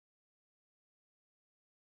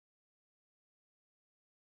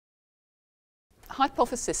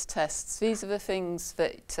Hypothesis tests, these are the things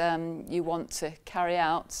that you want to carry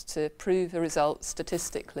out to prove a result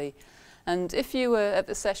statistically. And if you were at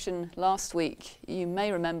the session last week, you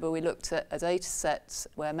may remember we looked at a data set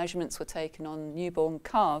where measurements were taken on newborn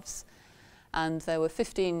calves, and there were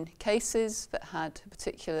 15 cases that had a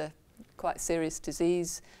particular quite serious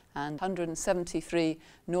disease and 173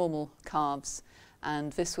 normal calves.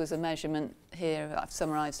 And this was a measurement here, I've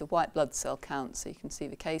summarised a white blood cell count, so you can see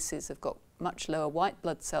the cases have got much lower white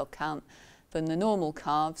blood cell count than the normal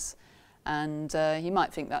calves. And you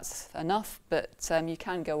might think that's enough, but you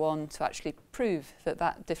can go on to actually prove that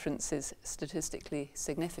that difference is statistically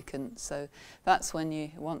significant. So that's when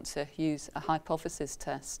you want to use a hypothesis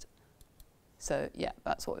test. So yeah,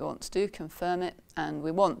 that's what we want to do, confirm it. And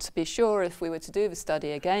we want to be sure, if we were to do the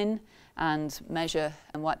study again and measure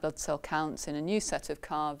white blood cell counts in a new set of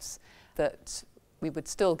calves, that we would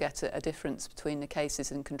still get a difference between the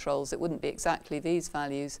cases and controls. It wouldn't be exactly these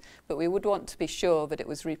values, but we would want to be sure that it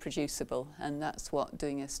was reproducible, and that's what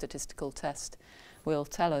doing a statistical test will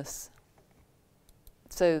tell us.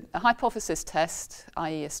 So a hypothesis test,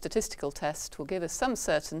 i.e. a statistical test, will give us some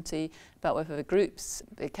certainty about whether the groups,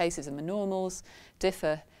 the cases and the normals,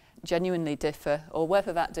 genuinely differ, or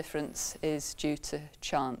whether that difference is due to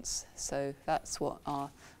chance. So that's what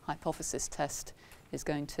our hypothesis test is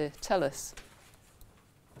going to tell us.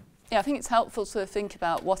 Yeah, I think it's helpful to think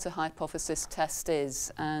about what a hypothesis test is,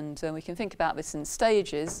 and we can think about this in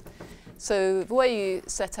stages. So the way you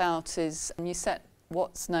set out is you set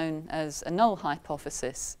what's known as a null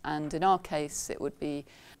hypothesis, and in our case it would be,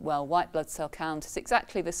 well, white blood cell count is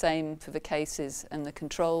exactly the same for the cases and the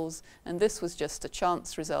controls, and this was just a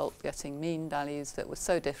chance result, getting mean values that were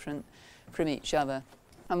so different from each other.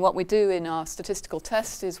 And what we do in our statistical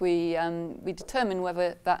test is we determine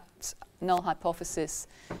whether that null hypothesis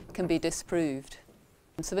can be disproved.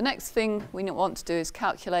 And so the next thing we want to do is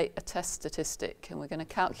calculate a test statistic, and we're going to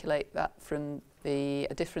calculate that from the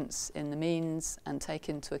difference in the means and take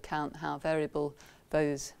into account how variable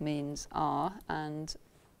those means are, and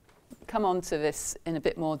come on to this in a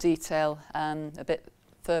bit more detail a bit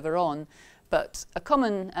further on. But a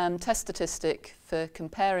common test statistic for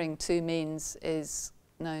comparing two means is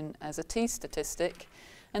known as a t-statistic,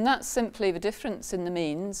 and that's simply the difference in the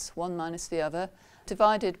means, one minus the other,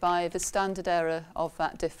 divided by the standard error of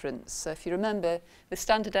that difference. So if you remember, the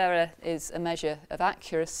standard error is a measure of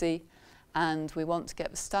accuracy, and we want to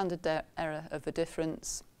get the standard error of the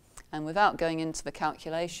difference. And without going into the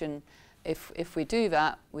calculation, if we do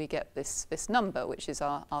that, we get this number, which is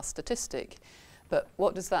our statistic. But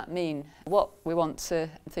what does that mean? What we want to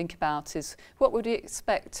think about is, what would we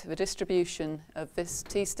expect the distribution of this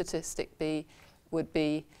t-statistic would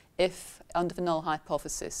be if under the null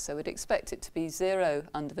hypothesis. So we'd expect it to be 0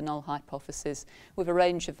 under the null hypothesis with a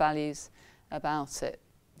range of values about it.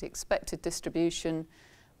 The expected distribution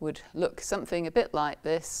would look something a bit like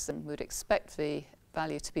this, and we'd expect the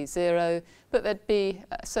value to be 0, but there'd be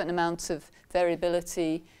a certain amount of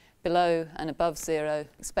variability below and above 0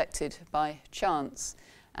 expected by chance.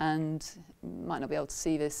 And you might not be able to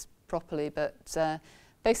see this properly, but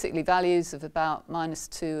basically values of about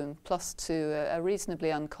 -2 and +2 are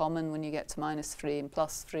reasonably uncommon. When you get to -3 and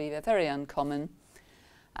 +3, they're very uncommon.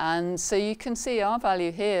 And so you can see our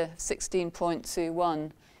value here,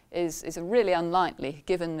 16.21, is really unlikely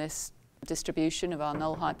given this distribution of our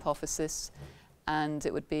null hypothesis, and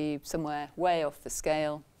it would be somewhere way off the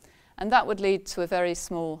scale. And that would lead to a very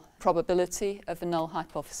small probability of the null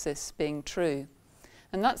hypothesis being true.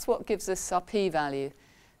 And that's what gives us our p-value.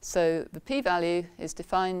 So the p-value is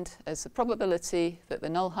defined as the probability that the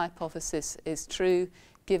null hypothesis is true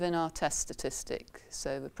given our test statistic.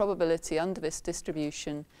 So the probability under this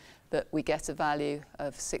distribution that we get a value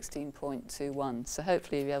of 16.21. So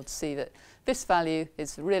hopefully you'll be able to see that this value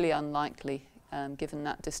is really unlikely given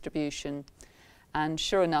that distribution. And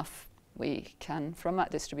sure enough, we can, from that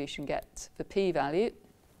distribution, get the p-value.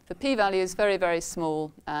 The p-value is very, very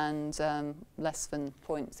small and less than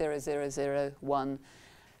 0.0001.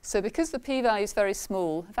 So because the p-value is very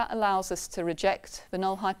small, that allows us to reject the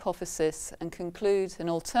null hypothesis and conclude an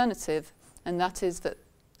alternative, and that is that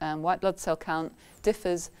white blood cell count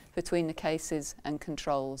differs between the cases and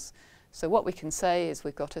controls. So what we can say is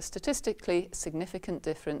we've got a statistically significant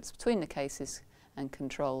difference between the cases and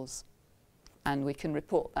controls. And we can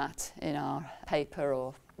report that in our paper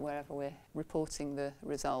or wherever we're reporting the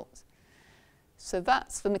result. So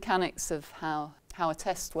that's the mechanics of how a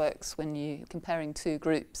test works when you're comparing two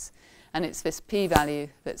groups. And it's this p-value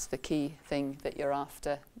that's the key thing that you're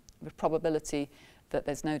after, the probability that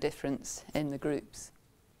there's no difference in the groups.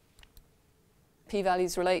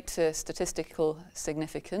 P-values relate to statistical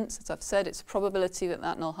significance. As I've said, it's a probability that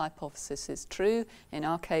that null hypothesis is true. In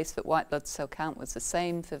our case, that white blood cell count was the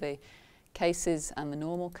same for the cases and the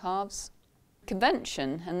normal calves.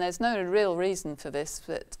 Convention, and there's no real reason for this,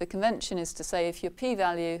 but the convention is to say if your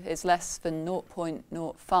p-value is less than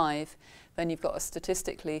 0.05, then you've got a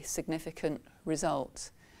statistically significant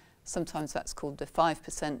result. Sometimes that's called the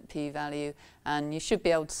 5% p-value, and you should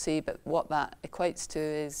be able to see that what that equates to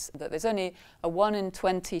is that there's only a 1 in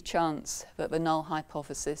 20 chance that the null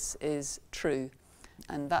hypothesis is true,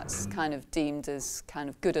 and that's kind of deemed as kind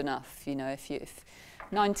of good enough. You know, if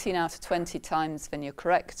 19 out of 20 times, then you're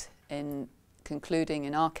correct in concluding,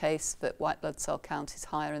 in our case, that white blood cell count is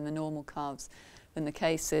higher in the normal calves than the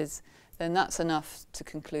cases, then that's enough to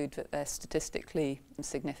conclude that they're statistically and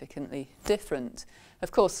significantly different.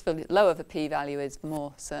 Of course, the lower the p-value is, the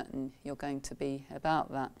more certain you're going to be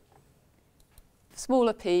about that.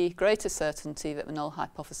 Smaller p, greater certainty that the null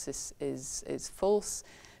hypothesis is false.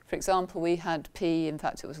 For example, we had p, in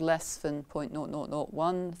fact it was less than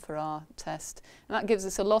 0.0001 for our test, and that gives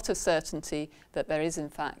us a lot of certainty that there is in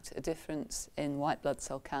fact a difference in white blood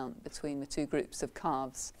cell count between the two groups of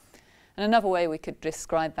calves. And another way we could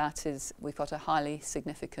describe that is we've got a highly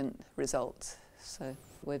significant result, so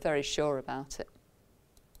we're very sure about it.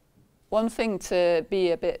 One thing to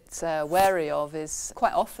be a bit wary of is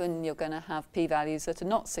quite often you're going to have p-values that are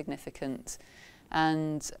not significant.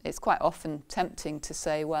 And it's quite often tempting to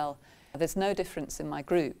say, well, there's no difference in my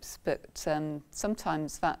groups, but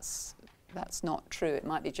sometimes that's not true. It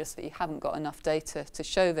might be just that you haven't got enough data to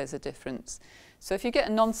show there's a difference. So if you get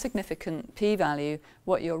a non-significant p-value,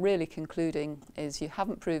 what you're really concluding is you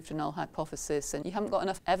haven't proved a null hypothesis and you haven't got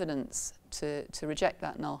enough evidence to reject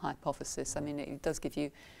that null hypothesis. I mean, it does give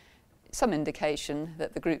you some indication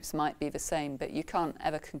that the groups might be the same, but you can't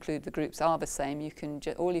ever conclude the groups are the same.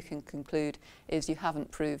 All you can conclude is you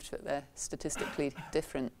haven't proved that they're statistically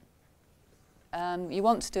different. You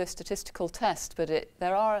want to do a statistical test, but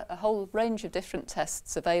there are a whole range of different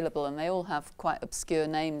tests available, and they all have quite obscure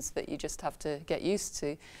names that you just have to get used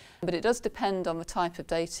to. But it does depend on the type of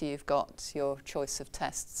data you've got, your choice of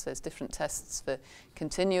tests. There's different tests for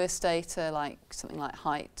continuous data, like something like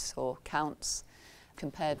height or counts,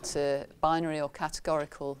 compared to binary or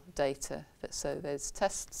categorical data. So there's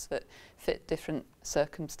tests that fit different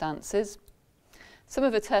circumstances. Some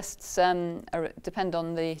of the tests depend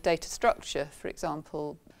on the data structure. For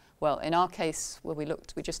example, well, in our case, where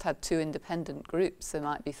we just had 2 independent groups. There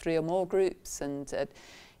might be 3 or more groups, and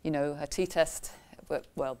you know, a t-test,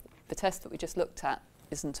 well, the test that we just looked at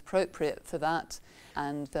isn't appropriate for that,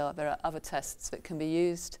 and there are other tests that can be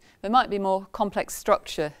used. There might be more complex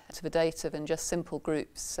structure to the data than just simple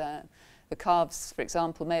groups. The calves, for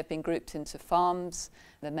example, may have been grouped into farms.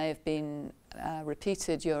 There may have been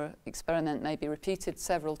your experiment may be repeated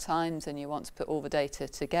several times and you want to put all the data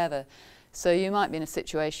together. So you might be in a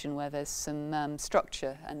situation where there's some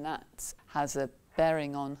structure, and that has a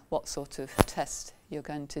bearing on what sort of test you're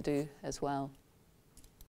going to do as well.